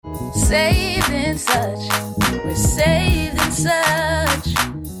Saved in such. We're saved in such.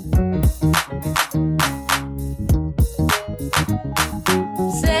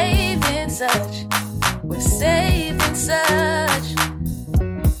 Saved in such. We're saved in such.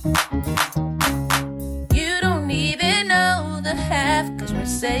 You don't even know the half, cause we're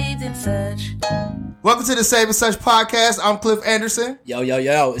saved in such. Welcome to the Saved in Such podcast. I'm Cliff Anderson. Yo,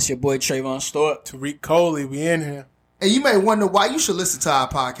 it's your boy Trayvon Stewart. Tariq Coley, we in here. And you may wonder why you should listen to our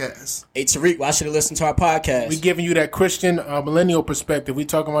podcast. Hey, Tariq, why should you listen to our podcast? We giving you that Christian millennial perspective. We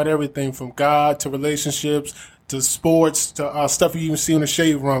talking about everything from God to relationships to sports to stuff you even see in the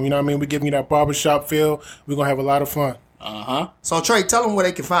shade room. You know what I mean? We giving you that barbershop feel. We're going to have a lot of fun. So, Trey, tell them where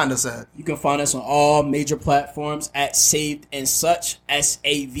they can find us at. You can find us on all major platforms at Saved and Such,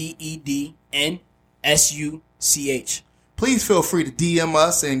 SAVEDNSUCH. Please feel free to DM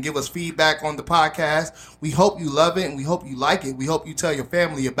us and give us feedback on the podcast. We hope you love it and we hope you like it. We hope you tell your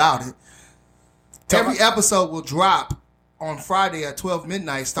family about it. Every episode will drop on Friday at 12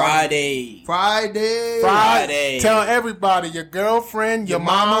 midnight. Friday. Tell everybody, your girlfriend, your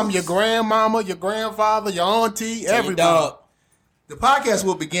mom, your grandmama, your grandfather, your auntie, everybody. The podcast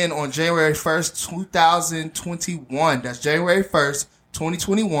will begin on January 1st, 2021. That's January 1st,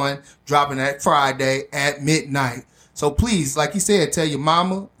 2021, dropping that Friday at midnight. So please, like you said, tell your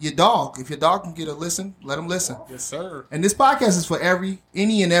mama, your dog. If your dog can get a listen, let them listen. Yes, sir. And this podcast is for any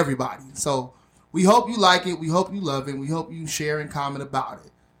and everybody. So we hope you like it. We hope you love it. We hope you share and comment about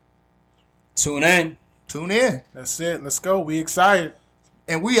it. Tune in. That's it. Let's go. We excited.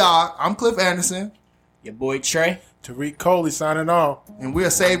 And I'm Cliff Anderson. Your boy Trey. Tariq Coley signing off. And we are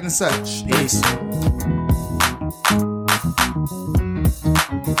Saved in Such. Peace.